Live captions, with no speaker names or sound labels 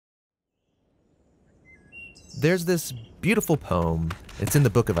There's this beautiful poem. It's in the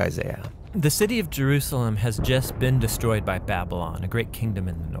book of Isaiah. The city of Jerusalem has just been destroyed by Babylon, a great kingdom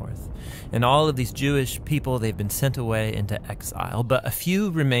in the north. And all of these Jewish people, they've been sent away into exile, but a few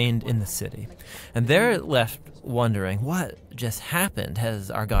remained in the city. And they're left wondering, what just happened?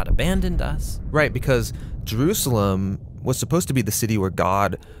 Has our God abandoned us? Right, because Jerusalem was supposed to be the city where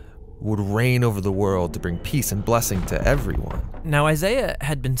God would reign over the world to bring peace and blessing to everyone. Now, Isaiah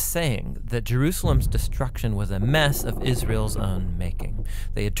had been saying that Jerusalem's destruction was a mess of Israel's own making.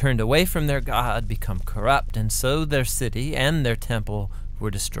 They had turned away from their God, become corrupt, and so their city and their temple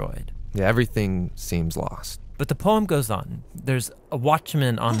were destroyed. Yeah, everything seems lost. But the poem goes on. There's a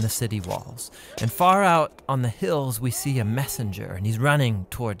watchman on the city walls, and far out on the hills we see a messenger, and he's running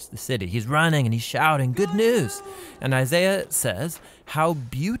towards the city. He's running and he's shouting, "Good news!" And Isaiah says, "How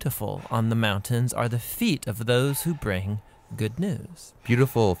beautiful on the mountains are the feet of those who bring good news."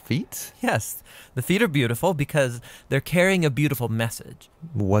 Beautiful feet? Yes, the feet are beautiful because they're carrying a beautiful message.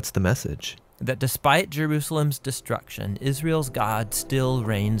 What's the message? That despite Jerusalem's destruction, Israel's God still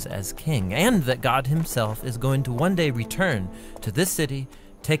reigns as king, and that God himself is going to one day return to this city,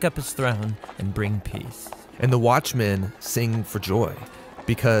 take up his throne, and bring peace. And the watchmen sing for joy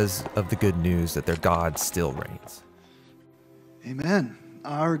because of the good news that their God still reigns. Amen.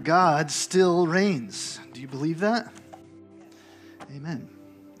 Our God still reigns. Do you believe that? Amen.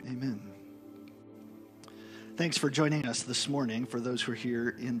 Amen. Thanks for joining us this morning, for those who are here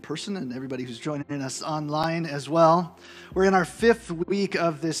in person and everybody who's joining us online as well. We're in our 5th week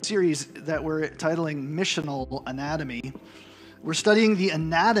of this series that we're titling Missional Anatomy. We're studying the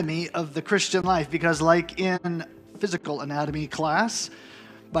anatomy of the Christian life because, like in physical anatomy class,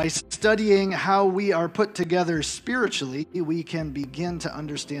 by studying how we are put together spiritually, we can begin to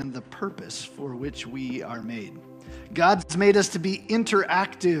understand the purpose for which we are made. God's made us to be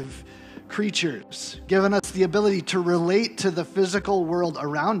interactive creatures, given us the ability to relate to the physical world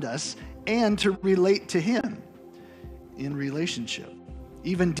around us and to relate to Him in relationship.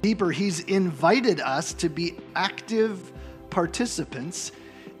 Even deeper, He's invited us to be active participants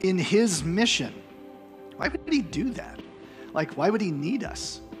in His mission. Why would He do that? Like, why would He need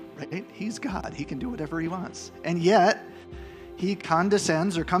us, right? He's God. He can do whatever He wants. And yet, He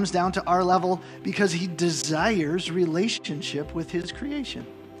condescends or comes down to our level because He desires relationship with His creation.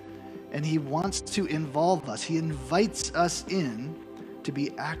 And He wants to involve us. He invites us in to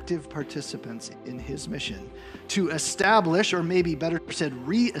be active participants in His mission, to establish, or maybe better said,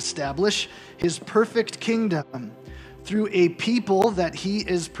 re-establish His perfect kingdom through a people that He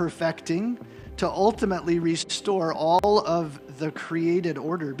is perfecting, to ultimately restore all of the created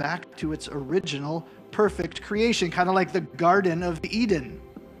order back to its original perfect creation, kind of like the Garden of Eden.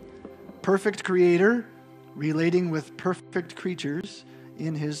 Perfect creator relating with perfect creatures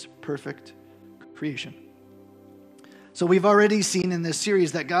in His perfect creation. So we've already seen in this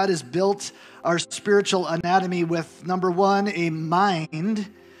series that God has built our spiritual anatomy with, number one, a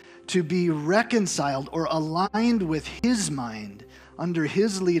mind to be reconciled or aligned with His mind under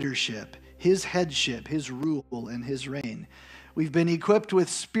His leadership, His headship, His rule, and His reign. We've been equipped with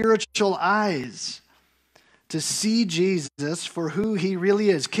spiritual eyes to see Jesus for who He really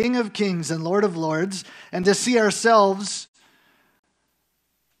is, King of kings and Lord of lords, and to see ourselves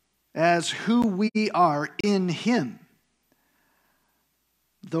as who we are in Him.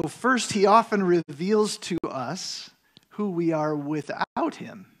 Though first He often reveals to us who we are without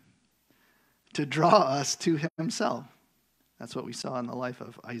Him to draw us to Himself. That's what we saw in the life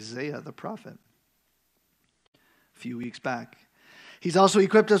of Isaiah the prophet a few weeks back. He's also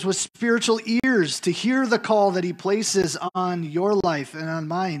equipped us with spiritual ears to hear the call that He places on your life and on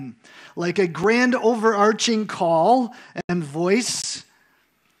mine, like a grand overarching call and voice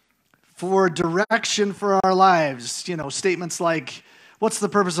for direction for our lives. You know, statements like, what's the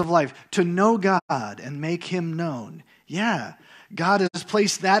purpose of life? To know God and make Him known. Yeah, God has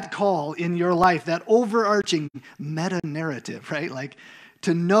placed that call in your life, that overarching meta-narrative, right? Like,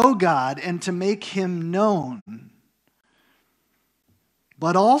 to know God and to make Him known.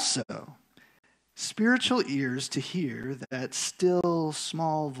 But also, spiritual ears to hear that still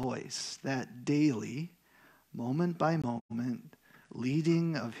small voice, that daily, moment by moment,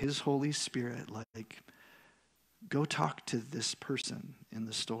 leading of His Holy Spirit, like, go talk to this person in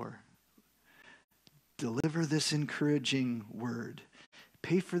the store. Deliver this encouraging word.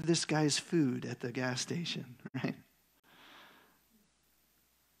 Pay for this guy's food at the gas station, right?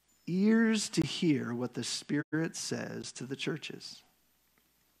 Ears to hear what the Spirit says to the churches.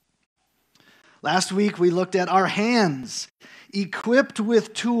 Last week, we looked at our hands, equipped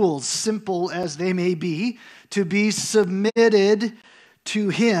with tools, simple as they may be, to be submitted to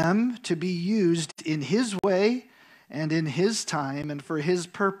him to be used in his way and in his time and for his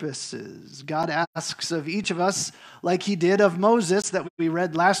purposes. God asks of each of us, like he did of Moses that we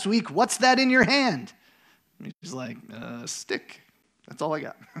read last week, "What's that in your hand?" He's like, "A stick. That's all I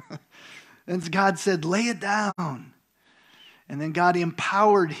got." And God said, "Lay it down." And then God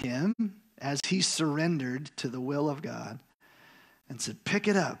empowered him as he surrendered to the will of God and said, "Pick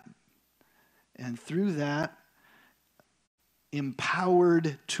it up." And through that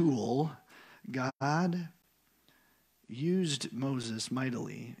empowered tool, God used Moses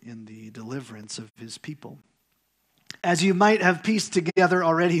mightily in the deliverance of his people. As you might have pieced together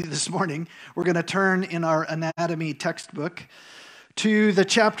already this morning, we're going to turn in our anatomy textbook to the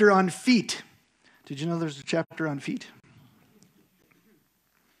chapter on feet. Did you know there's a chapter on feet?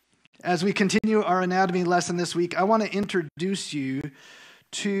 As we continue our anatomy lesson this week, I want to introduce you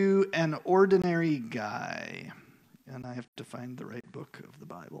to an ordinary guy. And I have to find the right book of the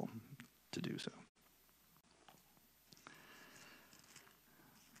Bible to do so.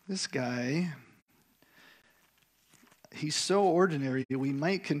 This guy, he's so ordinary, we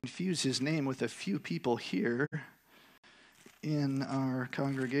might confuse his name with a few people here in our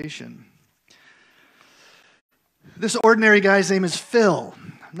congregation. This ordinary guy's name is Phil.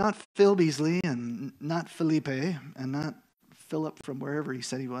 Not Phil Beasley, and not Felipe, and not Philip from wherever he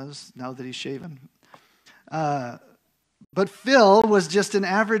said he was, now that he's shaven. But Phil was just an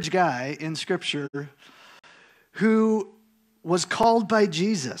average guy in Scripture who was called by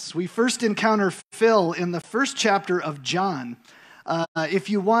Jesus. We first encounter Phil in the first chapter of John. If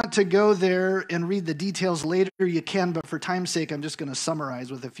you want to go there and read the details later, you can, but for time's sake, I'm just going to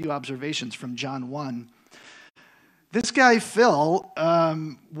summarize with a few observations from John 1. This guy, Phil,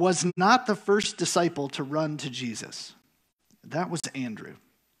 was not the first disciple to run to Jesus. That was Andrew.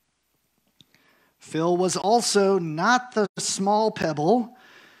 Phil was also not the small pebble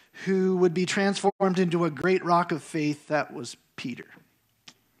who would be transformed into a great rock of faith. That was Peter.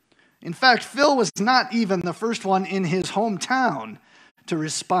 In fact, Phil was not even the first one in his hometown to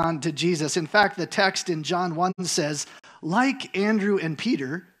respond to Jesus. In fact, the text in John 1 says, like Andrew and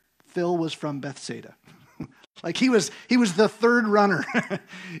Peter, Phil was from Bethsaida. Like he was the third runner,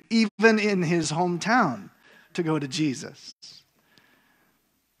 even in his hometown, to go to Jesus.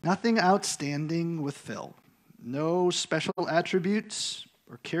 Nothing outstanding with Phil. No special attributes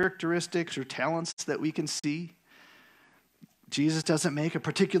or characteristics or talents that we can see. Jesus doesn't make a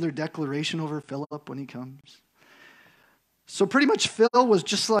particular declaration over Philip when he comes. So pretty much Phil was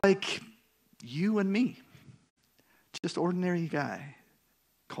just like you and me. Just ordinary guy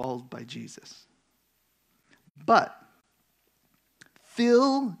called by Jesus. But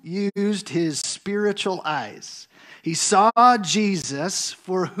Phil used his spiritual eyes. He saw Jesus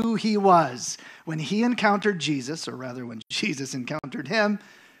for who he was. When he encountered Jesus, or rather when Jesus encountered him,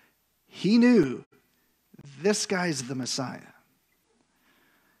 he knew this guy's the Messiah.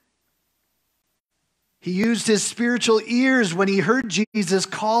 He used his spiritual ears when he heard Jesus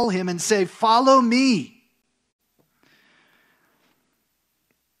call him and say, "Follow me."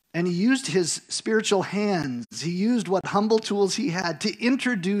 And he used his spiritual hands. He used what humble tools he had to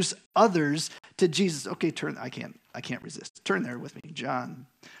introduce others to Jesus. Okay, I can't resist. Turn there with me. John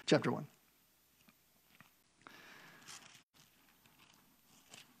chapter 1.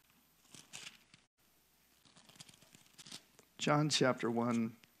 John chapter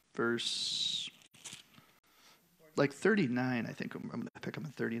 1, verse 39, I think. I'm going to pick up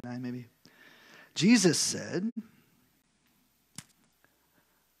at 39 maybe. Jesus said,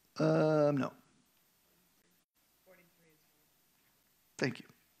 no. Thank you.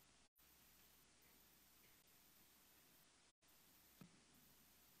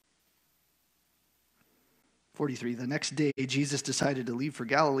 The next day, Jesus decided to leave for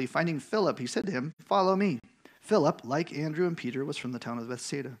Galilee. Finding Philip, he said to him, "Follow me." Philip, like Andrew and Peter, was from the town of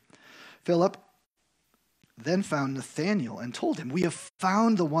Bethsaida. Philip then found Nathanael and told him, "We have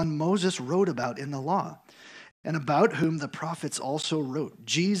found the one Moses wrote about in the law, and about whom the prophets also wrote,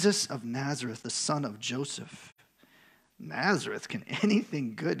 Jesus of Nazareth, the son of Joseph." Nazareth, can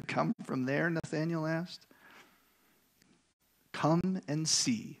anything good come from there? Nathanael asked. "Come and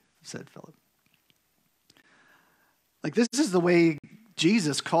see," said Philip. Like, this is the way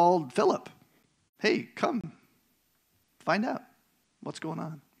Jesus called Philip. Hey, come, find out what's going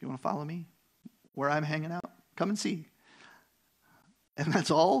on. You want to follow me? Where I'm hanging out? Come and see. And that's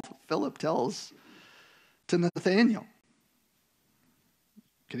all Philip tells to Nathanael.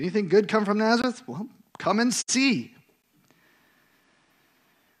 Can anything good come from Nazareth? Well, come and see.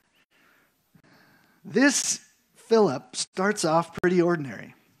 This Philip starts off pretty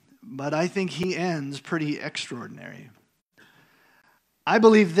ordinary, but I think he ends pretty extraordinary. I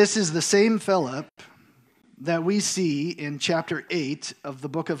believe this is the same Philip that we see in chapter 8 of the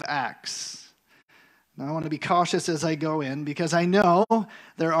book of Acts. Now, I want to be cautious as I go in because I know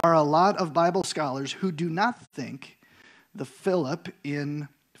there are a lot of Bible scholars who do not think the Philip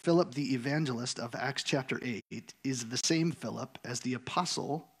the evangelist of Acts chapter 8 is the same Philip as the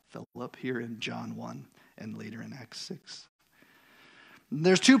apostle Philip here in John 1 and later in Acts 6.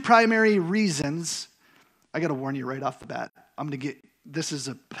 There's two primary reasons. I got to warn you right off the bat. This is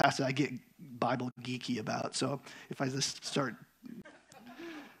a passage I get Bible geeky about. So if I just start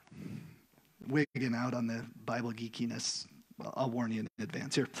wigging out on the Bible geekiness, well, I'll warn you in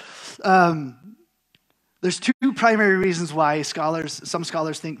advance here. There's two primary reasons why some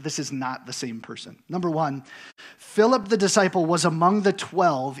scholars think this is not the same person. Number one, Philip the disciple was among the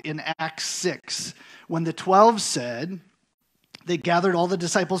 12 in Acts 6 when the 12 said, they gathered all the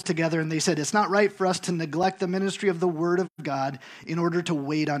disciples together and they said, it's not right for us to neglect the ministry of the word of God in order to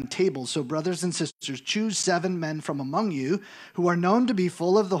wait on tables. So brothers and sisters, choose 7 men from among you who are known to be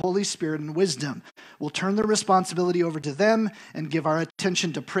full of the Holy Spirit and wisdom. We'll turn the responsibility over to them and give our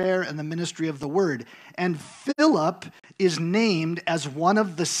attention to prayer and the ministry of the word. And Philip is named as one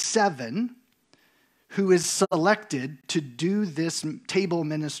of the 7 who is selected to do this table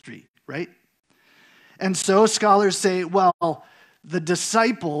ministry, right? And so scholars say, well, the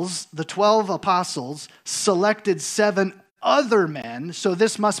disciples, the 12 apostles, selected 7 other men, so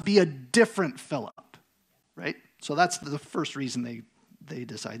this must be a different Philip, right? So that's the first reason they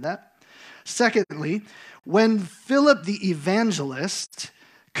decide that. Secondly, when Philip the evangelist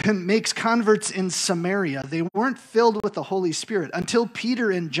makes converts in Samaria, they weren't filled with the Holy Spirit until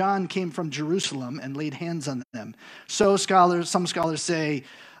Peter and John came from Jerusalem and laid hands on them. So some scholars say,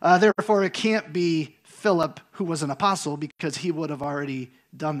 therefore it can't be Philip, who was an apostle, because he would have already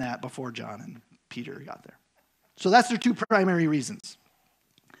done that before John and Peter got there. So that's their two primary reasons.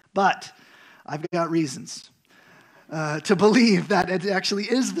 But I've got reasons to believe that it actually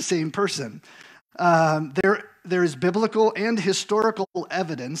is the same person. There is biblical and historical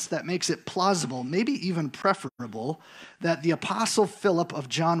evidence that makes it plausible, maybe even preferable, that the apostle Philip of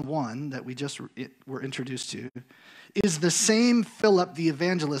John 1 that we just were introduced to is the same Philip the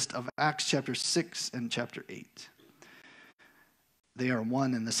evangelist of Acts chapter 6 and chapter 8. They are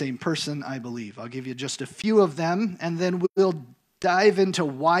one and the same person, I believe. I'll give you just a few of them, and then we'll dive into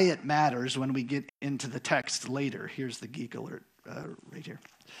why it matters when we get into the text later. Here's the geek alert right here.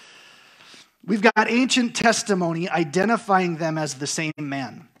 We've got ancient testimony identifying them as the same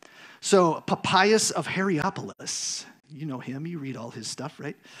man. So Papias of Hierapolis, you know him, you read all his stuff,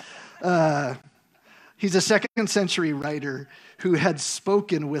 right? He's a 2nd century writer who had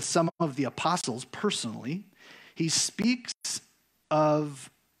spoken with some of the apostles personally. He speaks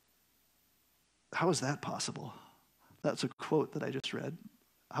of, how is that possible? That's a quote that I just read.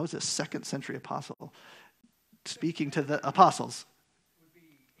 How is a 2nd century apostle speaking to the apostles?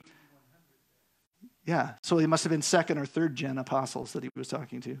 Yeah, so he must have been 2nd or 3rd gen apostles that he was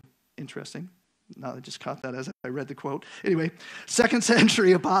talking to. Interesting. No, I just caught that as I read the quote. Anyway, 2nd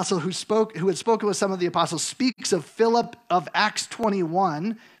century apostle who had spoken with some of the apostles speaks of Philip of Acts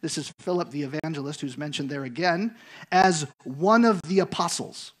 21. This is Philip the evangelist who's mentioned there again as one of the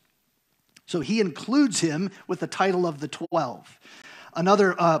apostles. So he includes him with the title of the 12.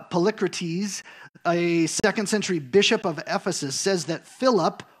 Another, Polycrates, a 2nd century bishop of Ephesus, says that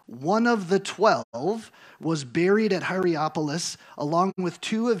Philip, one of the 12, was buried at Hierapolis along with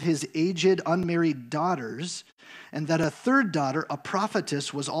 2 of his aged unmarried daughters, and that a 3rd daughter, a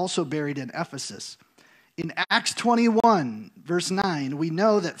prophetess, was also buried in Ephesus. In Acts 21, verse 9, we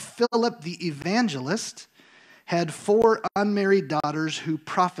know that Philip the evangelist had 4 unmarried daughters who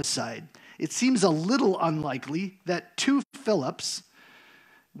prophesied. It seems a little unlikely that 2 Philips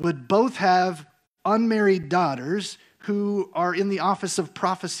would both have unmarried daughters who are in the office of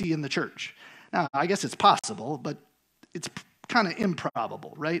prophecy in the church. Now, I guess it's possible, but it's kind of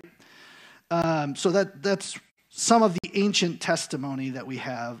improbable, right? So that's some of the ancient testimony that we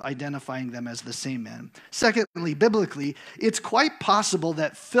have identifying them as the same man. Secondly, biblically, it's quite possible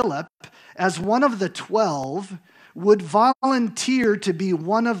that Philip, as one of the 12, would volunteer to be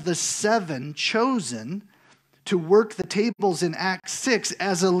one of the 7 chosen to work the tables in Acts 6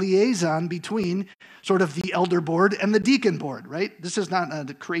 as a liaison between sort of the elder board and the deacon board, right? This is not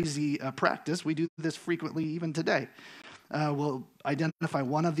a crazy practice. We do this frequently even today. We'll identify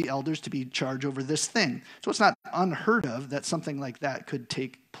one of the elders to be charged over this thing. So it's not unheard of that something like that could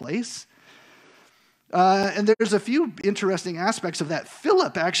take place. And there's a few interesting aspects of that.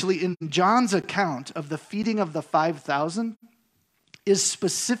 Philip, actually, in John's account of the feeding of the 5,000, is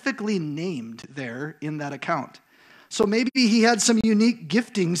specifically named there in that account. So maybe he had some unique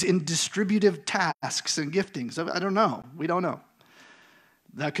giftings in distributive tasks and giftings. I don't know. We don't know.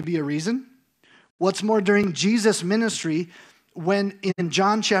 That could be a reason. What's more, during Jesus' ministry, when in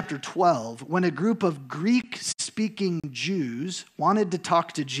John chapter 12, when a group of Greek-speaking Jews wanted to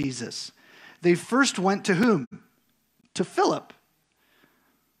talk to Jesus, they first went to whom? To Philip.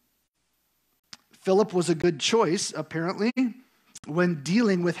 Philip was a good choice, apparently, when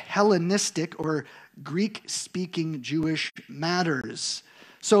dealing with Hellenistic or Greek-speaking Jewish matters.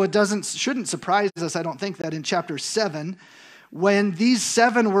 So it shouldn't surprise us, I don't think, that in chapter 7, when these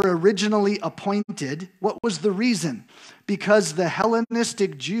 7 were originally appointed, what was the reason? Because the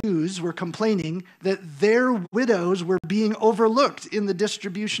Hellenistic Jews were complaining that their widows were being overlooked in the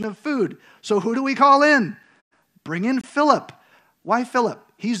distribution of food. So who do we call in? Bring in Philip. Why Philip?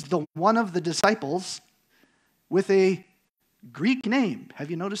 He's the one of the disciples with a Greek name. Have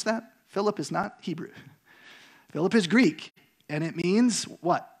you noticed that? Philip is not Hebrew. Philip is Greek, and it means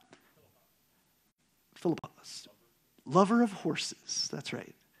what? Philippos. Lover of horses. That's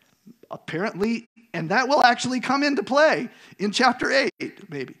right. Apparently, and that will actually come into play in chapter 8,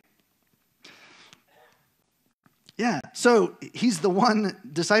 maybe. Yeah, so he's the one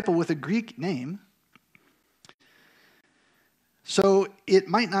disciple with a Greek name. So it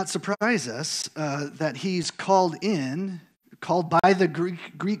might not surprise us that he's called by the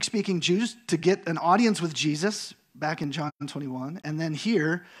Greek-speaking Jews to get an audience with Jesus back in John 21, and then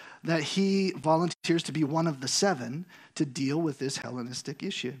here that he volunteers to be one of the 7 to deal with this Hellenistic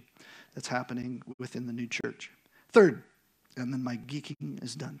issue that's happening within the new church. Third, and then my geeking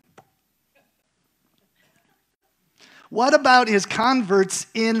is done. What about his converts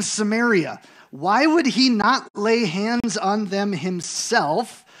in Samaria? Why would he not lay hands on them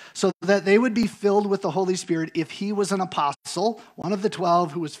himself so that they would be filled with the Holy Spirit if he was an apostle, one of the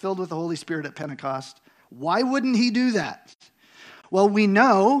 12 who was filled with the Holy Spirit at Pentecost? Why wouldn't he do that? Well, we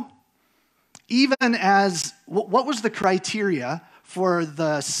know, even as, what was the criteria for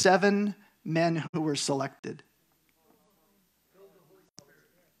the 7 men who were selected?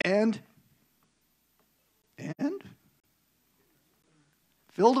 And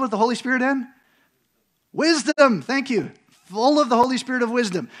filled with the Holy Spirit and wisdom. Thank you. Full of the Holy Spirit of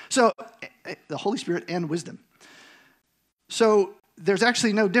wisdom. So, the Holy Spirit and wisdom. So, there's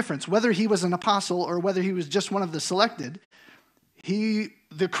actually no difference. Whether he was an apostle or whether he was just one of the selected,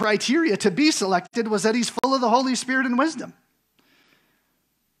 the criteria to be selected was that he's full of the Holy Spirit and wisdom.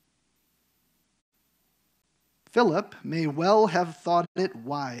 Philip may well have thought it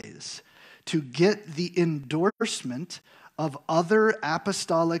wise to get the endorsement of other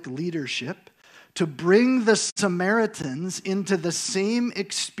apostolic leadership to bring the Samaritans into the same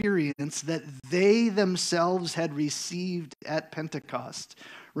experience that they themselves had received at Pentecost.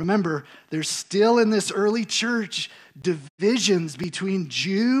 Remember, there's still in this early church divisions between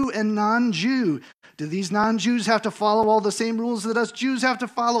Jew and non-Jew. Do these non-Jews have to follow all the same rules that us Jews have to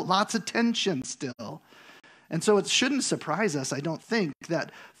follow? Lots of tension still. And so it shouldn't surprise us, I don't think,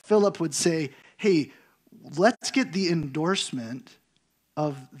 that Philip would say, hey, let's get the endorsement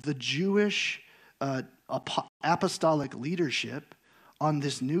of the Jewish apostolic leadership on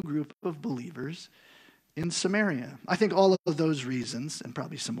this new group of believers in Samaria. I think all of those reasons, and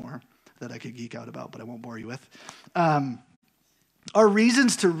probably some more that I could geek out about, but I won't bore you with, are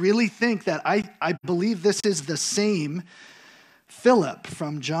reasons to really think that I believe this is the same Philip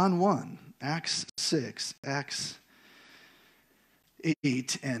from John 1, Acts 6, Acts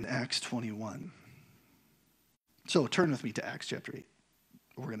 8, and Acts 21. So turn with me to Acts chapter 8.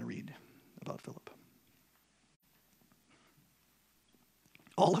 We're going to read about Philip.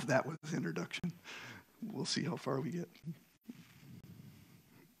 All of that was introduction. We'll see how far we get.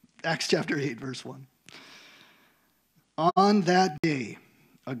 Acts chapter 8, verse 1. On that day,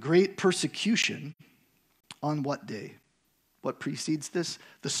 a great persecution. On what day? What precedes this?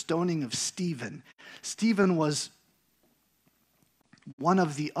 The stoning of Stephen. Stephen was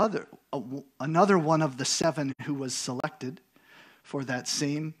another one of the 7 who was selected for that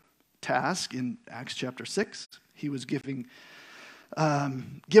same task in Acts chapter 6. He was given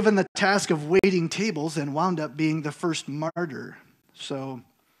the task of waiting tables and wound up being the first martyr. So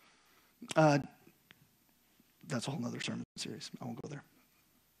that's a whole other sermon series. I won't go there.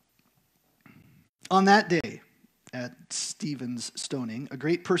 On that day, at Stephen's stoning, a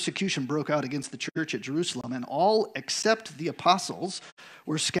great persecution broke out against the church at Jerusalem, and all except the apostles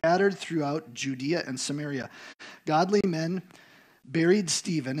were scattered throughout Judea and Samaria. Godly men buried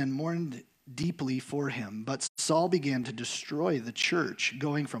Stephen and mourned deeply for him, but Saul began to destroy the church.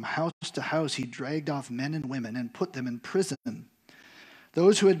 Going from house to house, he dragged off men and women and put them in prison.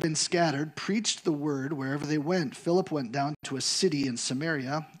 Those who had been scattered preached the word wherever they went. Philip went down to a city in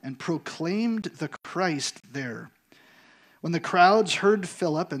Samaria and proclaimed the Christ there. When the crowds heard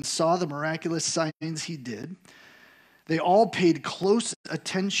Philip and saw the miraculous signs he did, they all paid close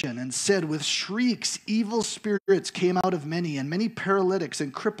attention and said with shrieks, evil spirits came out of many, and many paralytics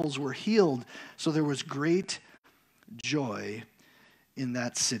and cripples were healed. So there was great joy in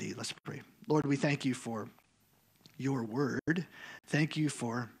that city. Let's pray. Lord, we thank you for your word. Thank you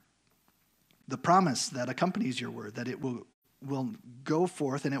for the promise that accompanies your word, that it will go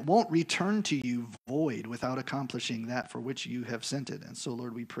forth and it won't return to you void without accomplishing that for which you have sent it. And so,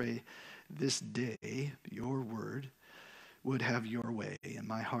 Lord, we pray this day your word would have your way in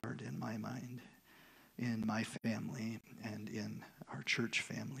my heart, in my mind, in my family, and in our church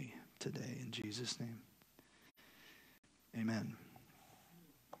family today. In Jesus' name, amen.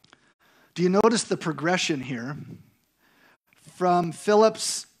 Do you notice the progression here? From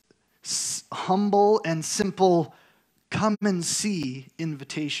Philip's humble and simple come and see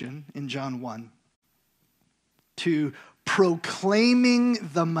invitation in John 1 to proclaiming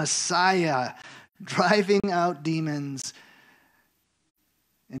the Messiah, driving out demons,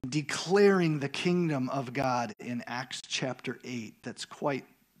 and declaring the kingdom of God in Acts chapter 8. That's quite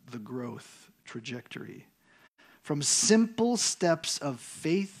the growth trajectory. From simple steps of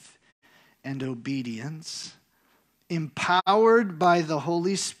faith and obedience, empowered by the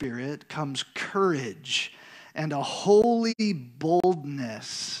Holy Spirit, comes courage and a holy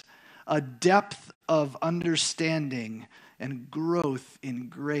boldness, a depth of understanding and growth in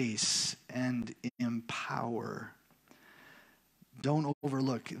grace and in power. Don't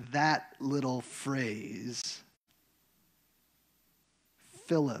overlook that little phrase.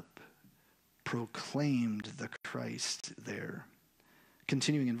 Philip proclaimed the Christ there.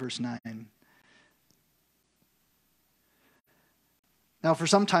 Continuing in verse 9. Now, for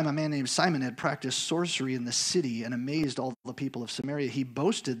some time, a man named Simon had practiced sorcery in the city and amazed all the people of Samaria. He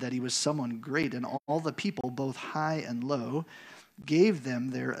boasted that he was someone great, and all the people, both high and low, gave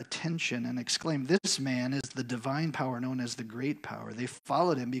them their attention and exclaimed, "This man is the divine power known as the great power." They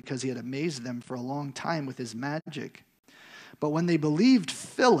followed him because he had amazed them for a long time with his magic. But when they believed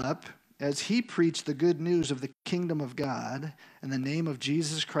Philip, as he preached the good news of the kingdom of God and the name of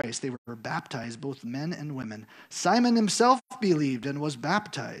Jesus Christ, they were baptized, both men and women. Simon himself believed and was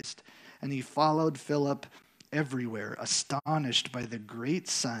baptized, and he followed Philip everywhere, astonished by the great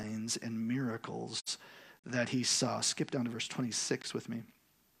signs and miracles that he saw. Skip down to verse 26 with me.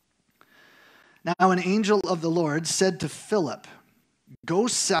 Now an angel of the Lord said to Philip, "Go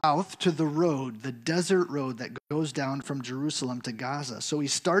south to the road, the desert road that goes down from Jerusalem to Gaza." So he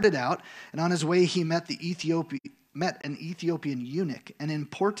started out, and on his way he met an Ethiopian eunuch, an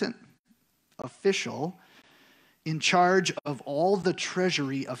important official in charge of all the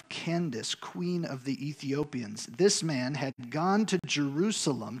treasury of Candace, queen of the Ethiopians. This man had gone to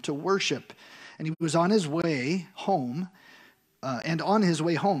Jerusalem to worship, and he was on his way home,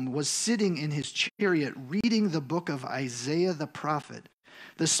 was sitting in his chariot reading the book of Isaiah the prophet.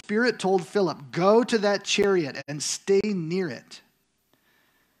 The Spirit told Philip, "Go to that chariot and stay near it."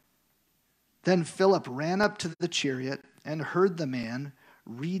 Then Philip ran up to the chariot and heard the man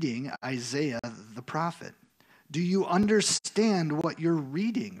reading Isaiah the prophet. "Do you understand what you're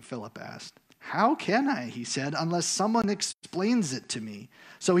reading?" Philip asked. "How can I," he said, "unless someone explains it to me?"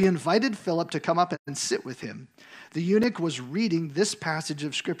 So he invited Philip to come up and sit with him. The eunuch was reading this passage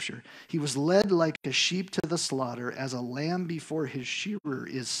of Scripture. "He was led like a sheep to the slaughter, as a lamb before his shearer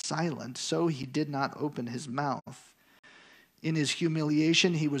is silent, so he did not open his mouth. In his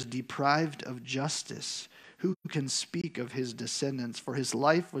humiliation he was deprived of justice. Who can speak of his descendants? For his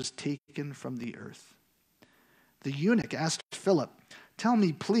life was taken from the earth." The eunuch asked Philip, "Tell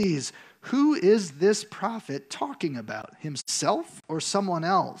me, please, who is this prophet talking about, himself or someone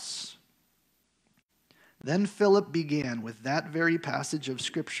else?" Then Philip began with that very passage of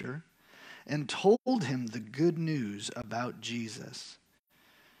Scripture and told him the good news about Jesus.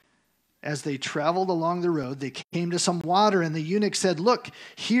 As they traveled along the road, they came to some water, and the eunuch said, "Look,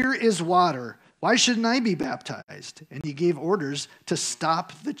 here is water. Why shouldn't I be baptized?" And he gave orders to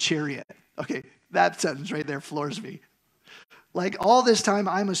stop the chariot. Okay, that sentence right there floors me. Like all this time,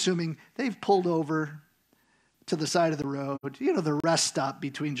 I'm assuming they've pulled over to the side of the road, the rest stop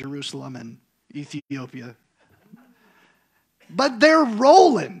between Jerusalem and Ethiopia. But they're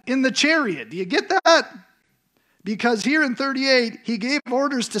rolling in the chariot. Do you get that? Because here in 38, he gave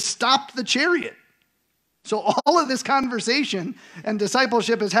orders to stop the chariot. So all of this conversation and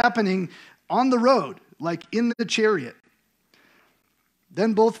discipleship is happening on the road, like in the chariot.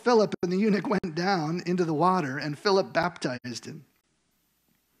 Then both Philip and the eunuch went down into the water, and Philip baptized him.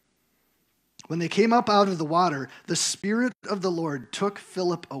 When they came up out of the water, the Spirit of the Lord took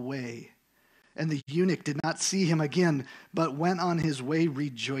Philip away, and the eunuch did not see him again, but went on his way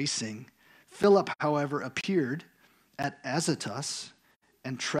rejoicing. Philip, however, appeared at Azotus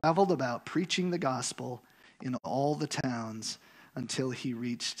and traveled about preaching the gospel in all the towns until he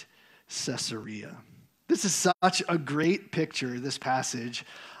reached Caesarea. This is such a great picture, this passage,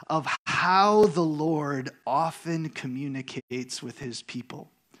 of how the Lord often communicates with his people,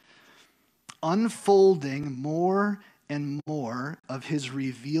 unfolding more and more of his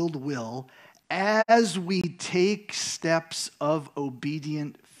revealed will as we take steps of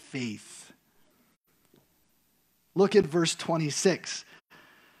obedient faith. Look at verse 26.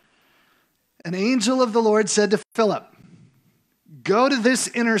 An angel of the Lord said to Philip, "Go to this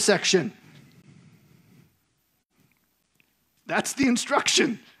intersection." That's the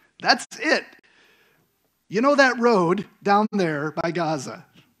instruction. That's it. You know that road down there by Gaza?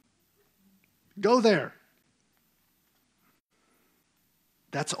 Go there.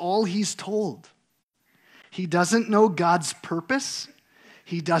 That's all he's told. He doesn't know God's purpose.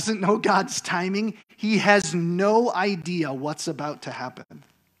 He doesn't know God's timing. He has no idea what's about to happen.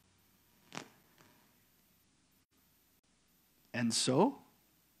 And so,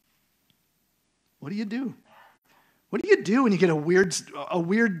 what do you do? What do you do when you get a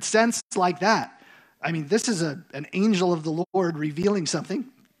weird sense like that? I mean, this is an angel of the Lord revealing something.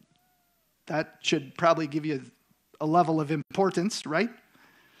 That should probably give you a level of importance, right?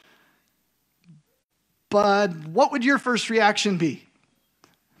 But what would your first reaction be?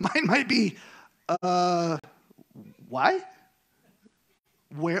 Mine might be, why?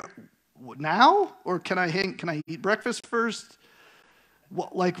 Where? Now? Or can I eat breakfast first?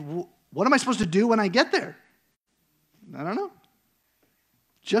 What am I supposed to do when I get there? I don't know.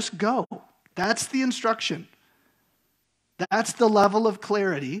 Just go. That's the instruction. That's the level of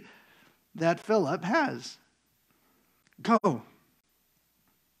clarity that Philip has. Go.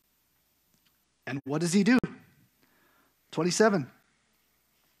 And what does he do? 27.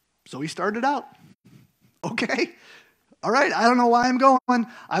 So he started out. Okay. All right. I don't know why I'm going.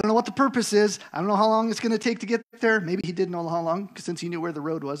 I don't know what the purpose is. I don't know how long it's going to take to get there. Maybe he did know how long, since he knew where the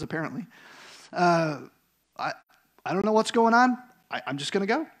road was, apparently. I don't know what's going on. I'm just going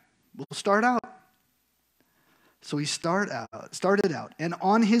to go. We'll start out. So he started out. And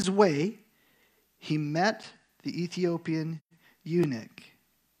on his way, he met the Ethiopian eunuch.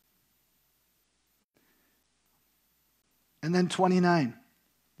 And then 29.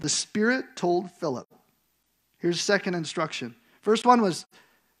 The Spirit told Philip. Here's second instruction. First one was,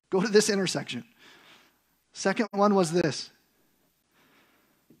 go to this intersection. Second one was this.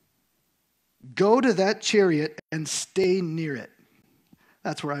 Go to that chariot and stay near it.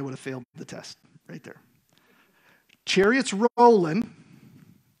 That's where I would have failed the test, right there. Chariot's rolling.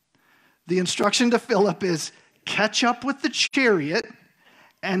 The instruction to Philip is catch up with the chariot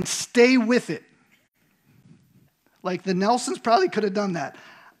and stay with it. Like the Nelsons probably could have done that.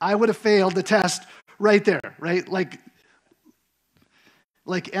 I would have failed the test right there, right? Like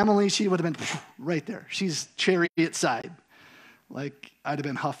Emily, she would have been right there. She's chariot side. Like I'd have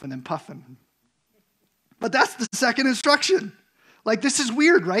been huffing and puffing. But that's the second instruction. Like this is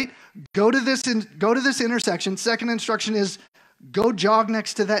weird, right? Go to this intersection. Second instruction is go jog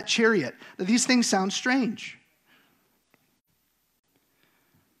next to that chariot. Now, these things sound strange.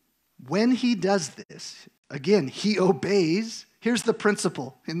 When he does this, again, he obeys. Here's the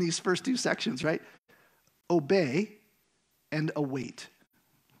principle in these first two sections, right? Obey and await.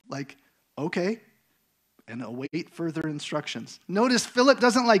 Like, okay, and await further instructions. Notice Philip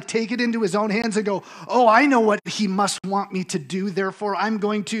doesn't take it into his own hands and go, oh, I know what he must want me to do, therefore I'm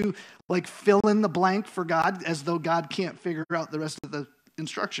going to fill in the blank for God as though God can't figure out the rest of the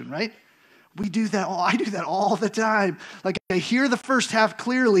instruction, right? We do that. I do that all the time. I hear the first half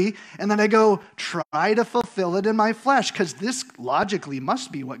clearly, and then I go, try to fulfill it in my flesh, because this logically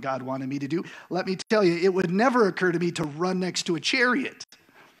must be what God wanted me to do. Let me tell you, it would never occur to me to run next to a chariot.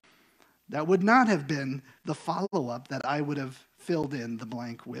 That would not have been the follow-up that I would have filled in the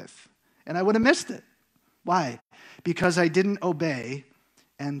blank with. And I would have missed it. Why? Because I didn't obey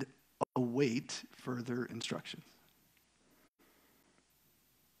and await further instructions.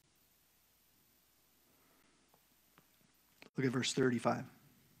 Look at verse 35.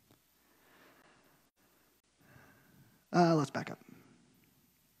 Let's back up.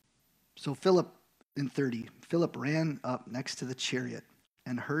 So Philip ran up next to the chariot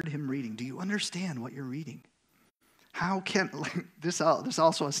and heard him reading. Do you understand what you're reading? How can, this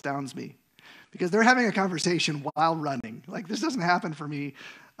also astounds me, because they're having a conversation while running. This doesn't happen for me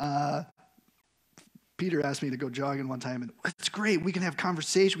Peter asked me to go jogging one time, and it's great. We can have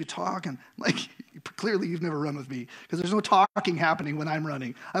conversation. We talk, and like clearly you've never run with me because there's no talking happening when I'm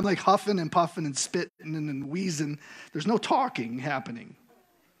running. I'm like huffing and puffing and spitting and wheezing. There's no talking happening.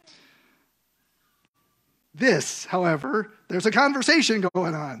 This, however, there's a conversation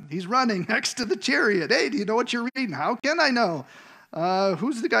going on. He's running next to the chariot. Hey, do you know what you're reading? How can I know?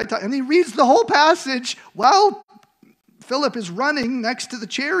 Who's the guy talking? And he reads the whole passage while Philip is running next to the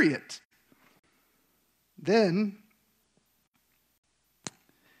chariot. Then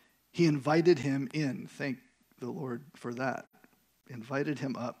he invited him in. Thank the Lord for that. Invited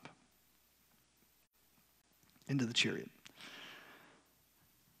him up into the chariot.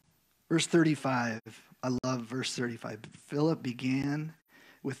 Verse 35. I love verse 35. Philip began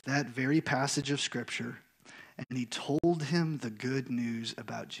with that very passage of Scripture, and he told him the good news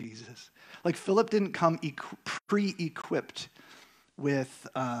about Jesus. Like Philip didn't come pre-equipped with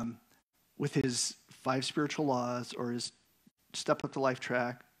his 5 spiritual laws or his step up to life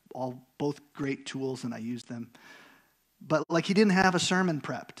track, both great tools, and I use them. But like he didn't have a sermon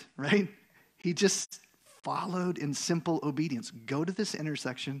prepped, right? He just followed in simple obedience. Go to this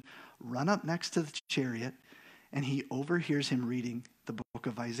intersection, run up next to the chariot, and he overhears him reading the book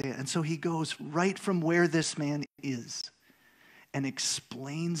of Isaiah. And so he goes right from where this man is and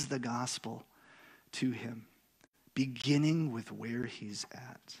explains the gospel to him, beginning with where he's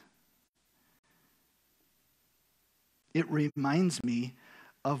at. It reminds me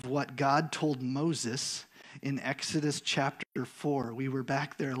of what God told Moses in Exodus chapter 4. We were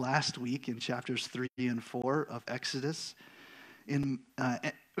back there last week in chapters 3 and 4 of Exodus.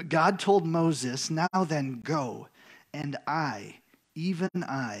 God told Moses, "Now then go, and I, even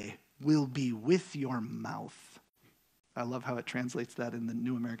I, will be with your mouth." I love how it translates that in the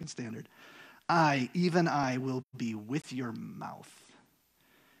New American Standard. "I, even I, will be with your mouth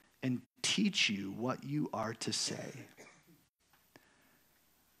and teach you what you are to say."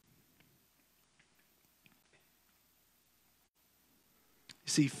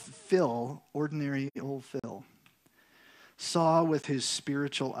 See, Phil, ordinary old Phil, saw with his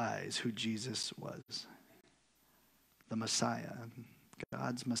spiritual eyes who Jesus was. The Messiah,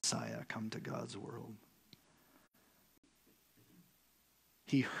 God's Messiah come to God's world.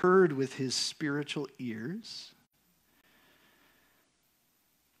 He heard with his spiritual ears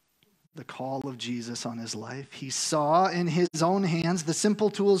the call of Jesus on his life. He saw in his own hands the simple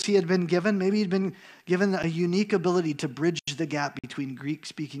tools he had been given. Maybe he'd been given a unique ability to bridge the gap between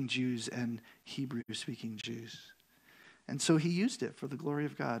Greek-speaking Jews and Hebrew-speaking Jews. And so he used it for the glory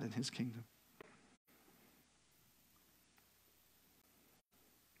of God and his kingdom.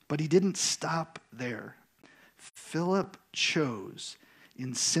 But he didn't stop there. Philip chose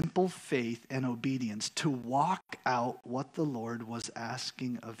in simple faith and obedience to walk out what the Lord was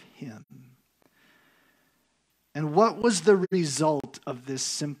asking of him. And what was the result of this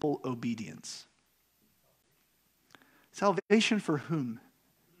simple obedience? Salvation for whom?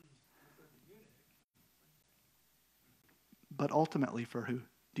 But ultimately for who?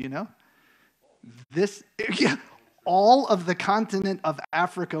 Do you know? All of the continent of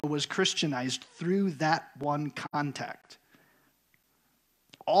Africa was Christianized through that one contact.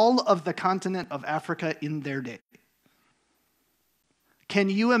 All of the continent of Africa in their day. Can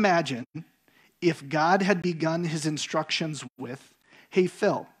you imagine if God had begun his instructions with, "Hey,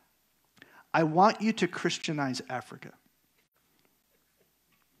 Phil, I want you to Christianize Africa."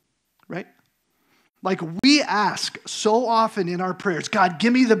 Right? Like we ask so often in our prayers, "God,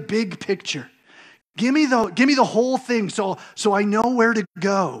 give me the big picture. Give me the whole thing so I know where to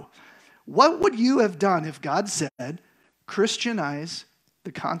go." What would you have done if God said, "Christianize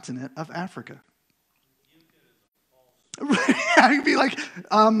the continent of Africa"? I'd be like,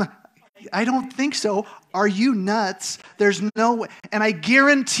 I don't think so. Are you nuts? There's no way. And I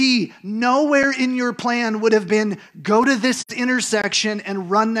guarantee nowhere in your plan would have been go to this intersection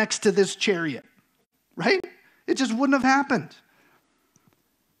and run next to this chariot. Right? It just wouldn't have happened.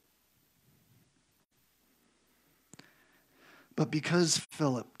 But because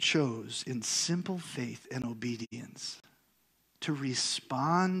Philip chose in simple faith and obedience to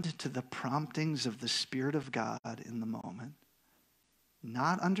respond to the promptings of the Spirit of God in the moment,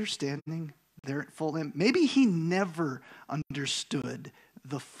 not understanding their full impact. Maybe he never understood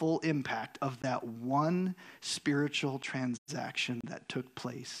the full impact of that one spiritual transaction that took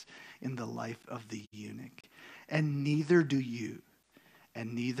place in the life of the eunuch. And neither do you,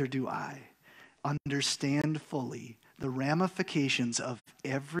 and neither do I, understand fully the ramifications of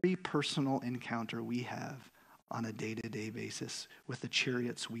every personal encounter we have on a day-to-day basis with the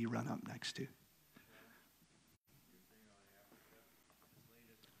chariots we run up next to.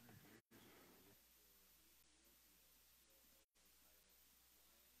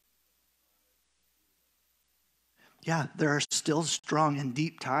 Yeah, there are still strong and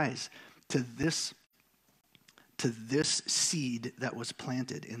deep ties to this seed that was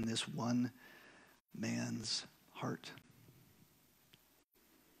planted in this one man's heart.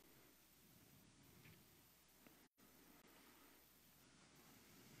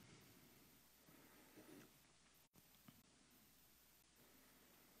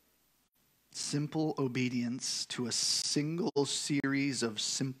 Simple obedience to a single series of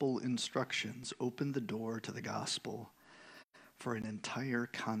simple instructions opened the door to the gospel for an entire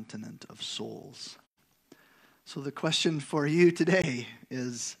continent of souls. So the question for you today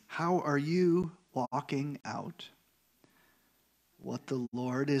is, how are you walking out what the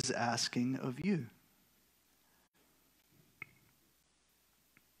Lord is asking of you?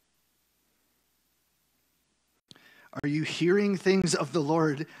 Are you hearing things of the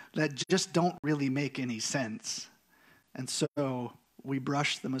Lord that just don't really make any sense? And so we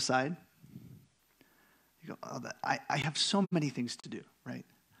brush them aside? You go, oh, I have so many things to do, right?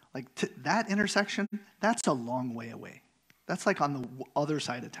 Like that intersection, that's a long way away. That's like on the other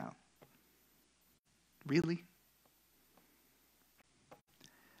side of town. Really?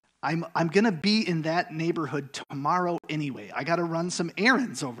 I'm going to be in that neighborhood tomorrow anyway. I got to run some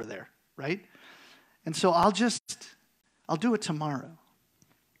errands over there, right? And so I'll do it tomorrow.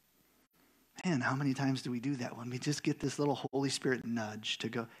 Man, how many times do we do that when we just get this little Holy Spirit nudge to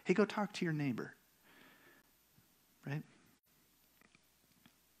go, hey, go talk to your neighbor, right?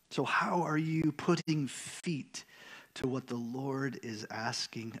 So how are you putting feet to what the Lord is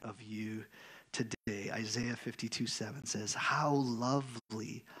asking of you today? Isaiah 52:7 says, how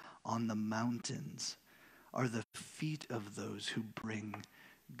lovely on the mountains are the feet of those who bring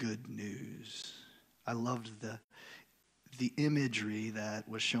good news. I loved the imagery that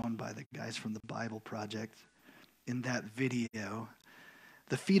was shown by the guys from the Bible Project in that video.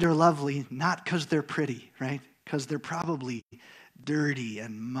 The feet are lovely, not because they're pretty, right? Because they're probably dirty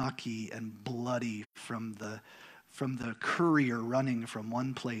and mucky and bloody from the courier running from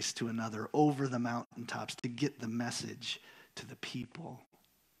one place to another over the mountaintops to get the message to the people.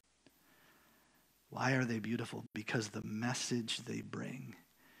 Why are they beautiful? Because the message they bring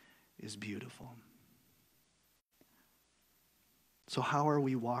is beautiful. So how are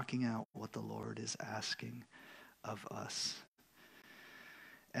we walking out what the Lord is asking of us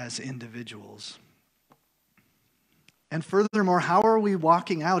as individuals? And furthermore, how are we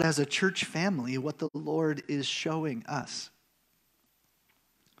walking out as a church family what the Lord is showing us?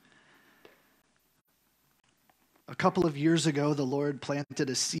 A couple of years ago, the Lord planted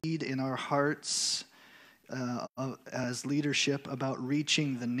a seed in our hearts as leadership about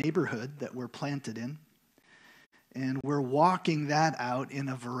reaching the neighborhood that we're planted in. And we're walking that out in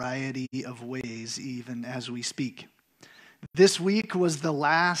a variety of ways, even as we speak. This week was the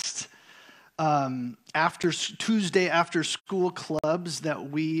last Tuesday after school clubs that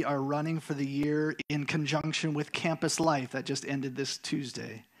we are running for the year in conjunction with Campus Life that just ended this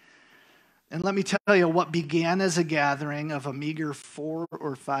Tuesday. And let me tell you, what began as a gathering of a meager 4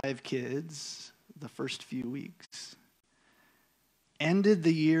 or 5 kids the first few weeks ended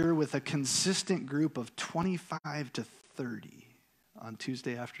the year with a consistent group of 25 to 30 on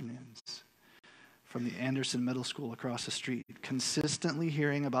Tuesday afternoons from the Anderson Middle School across the street, consistently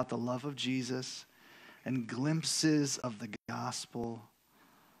hearing about the love of Jesus and glimpses of the gospel.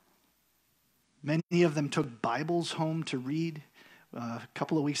 Many of them took Bibles home to read. A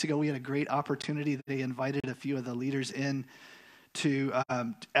couple of weeks ago, we had a great opportunity. They invited a few of the leaders in to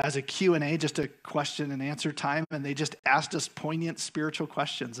as a Q&A, just a question and answer time, and they just asked us poignant spiritual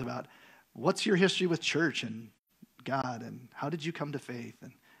questions about what's your history with church and God, and how did you come to faith?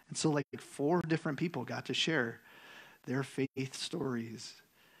 And so like 4 different people got to share their faith stories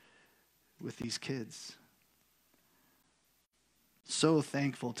with these kids. So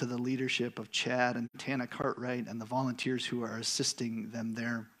thankful to the leadership of Chad and Tana Cartwright and the volunteers who are assisting them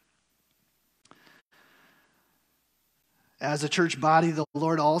there. As a church body, the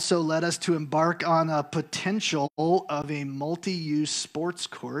Lord also led us to embark on a potential of a multi-use sports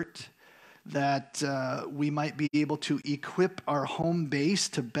court that we might be able to equip our home base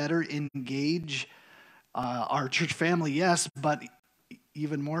to better engage our church family, yes, but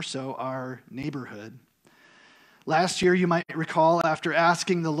even more so our neighborhood. Last year, you might recall, after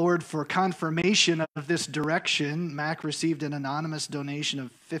asking the Lord for confirmation of this direction, Mac received an anonymous donation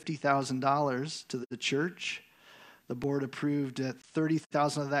of $50,000 to the church. The board approved that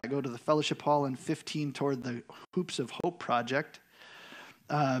 $30,000 of that go to the fellowship hall and $15,000 toward the Hoops of Hope project.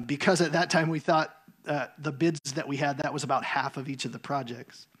 Because at that time we thought the bids that we had, that was about half of each of the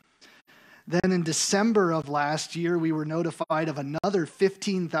projects. Then in December of last year, we were notified of another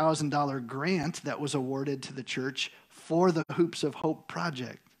 $15,000 grant that was awarded to the church for the Hoops of Hope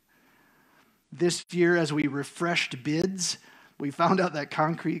project. This year, as we refreshed bids, we found out that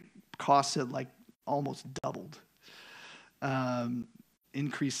concrete costs had almost doubled,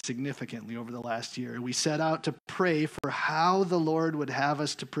 increased significantly over the last year. We set out to pray for how the Lord would have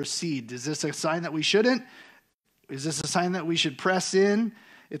us to proceed. Is this a sign that we shouldn't? Is this a sign that we should press in?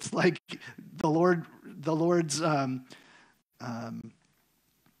 It's like the Lord's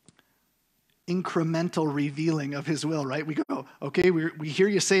incremental revealing of his will, right? We go, okay, we hear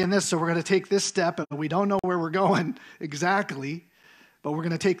you saying this, so we're going to take this step, and we don't know where we're going exactly, but we're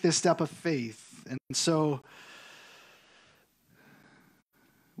going to take this step of faith. And so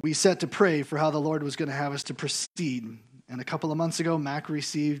we set to pray for how the Lord was going to have us to proceed. And a couple of months ago, Mac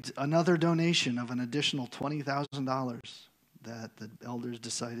received another donation of an additional $20,000 that the elders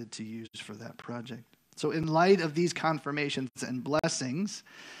decided to use for that project. So in light of these confirmations and blessings,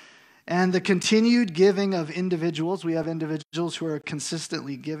 and the continued giving of individuals, we have individuals who are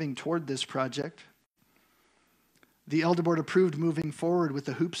consistently giving toward this project. The Elder Board approved moving forward with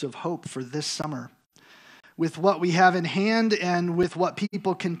the Hoops of Hope for this summer. With what we have in hand and with what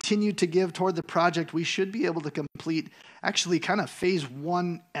people continue to give toward the project, we should be able to complete actually kind of phase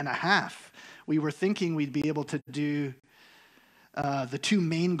 1.5. We were thinking we'd be able to do the 2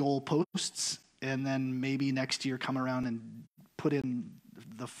 main goal posts, and then maybe next year come around and put in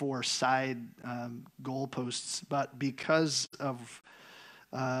the 4 side goal posts. But because of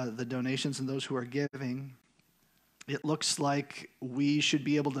the donations and those who are giving, it looks like we should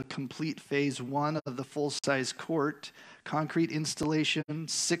be able to complete phase 1 of the full-size court, concrete installation,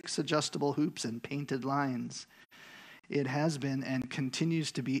 6 adjustable hoops, and painted lines. It has been and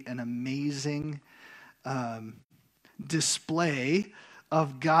continues to be an amazing display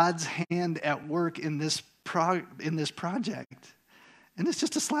of God's hand at work in this project. And it's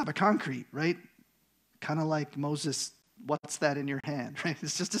just a slab of concrete, right? Kind of like Moses, what's that in your hand, right?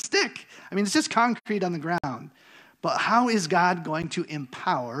 It's just a stick. I mean, it's just concrete on the ground. But how is God going to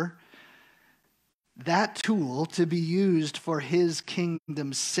empower that tool to be used for his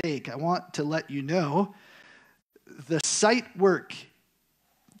kingdom's sake? I want to let you know the site work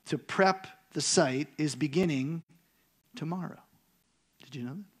to prep the site is beginning tomorrow. Did you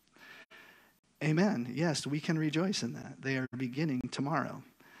know that? Amen. Yes, we can rejoice in that. They are beginning tomorrow.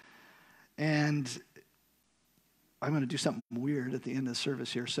 And I'm going to do something weird at the end of the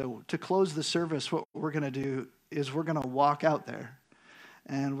service here. So to close the service, what we're going to do is we're going to walk out there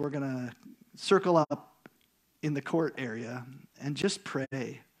and we're going to circle up in the court area and just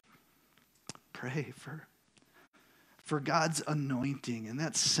pray. Pray for God's anointing and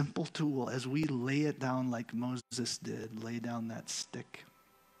that simple tool as we lay it down like Moses did, lay down that stick.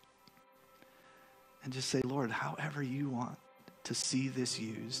 And just say, Lord, however you want to see this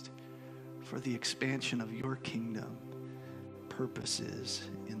used for the expansion of your kingdom purposes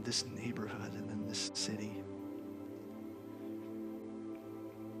in this neighborhood and in this city.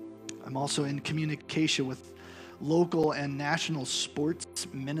 I'm also in communication with local and national sports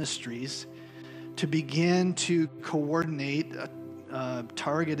ministries to begin to coordinate a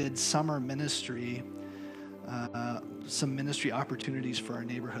targeted summer ministry, some ministry opportunities for our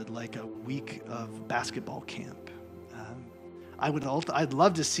neighborhood, like a week of basketball camp. I'd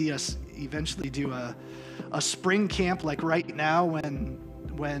love to see us eventually do a spring camp like right now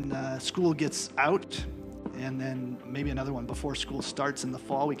when school gets out, and then maybe another one before school starts in the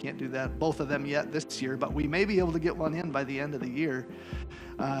fall. We can't do that, both of them yet this year, but we may be able to get one in by the end of the year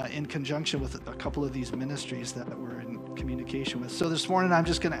in conjunction with a couple of these ministries that we're in communication with. So this morning, I'm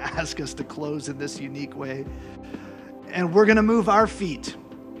just going to ask us to close in this unique way, and we're going to move our feet,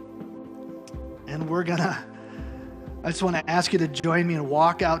 and I just want to ask you to join me and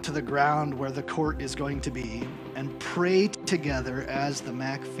walk out to the ground where the court is going to be and pray together as the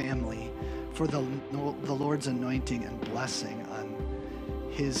Mack family for the Lord's anointing and blessing on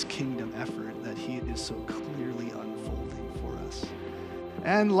his kingdom effort that he is so clearly unfolding for us.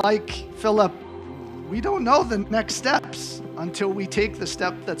 And like Philip, we don't know the next steps until we take the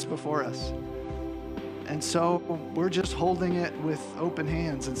step that's before us. And so we're just holding it with open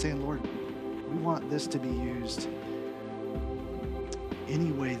hands and saying, Lord, we want this to be used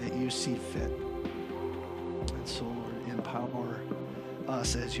any way that you see fit. And so, Lord, empower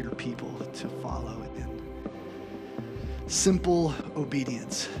us as your people to follow in simple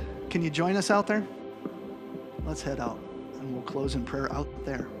obedience. Can you join us out there? Let's head out, and we'll close in prayer out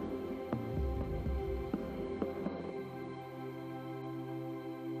there.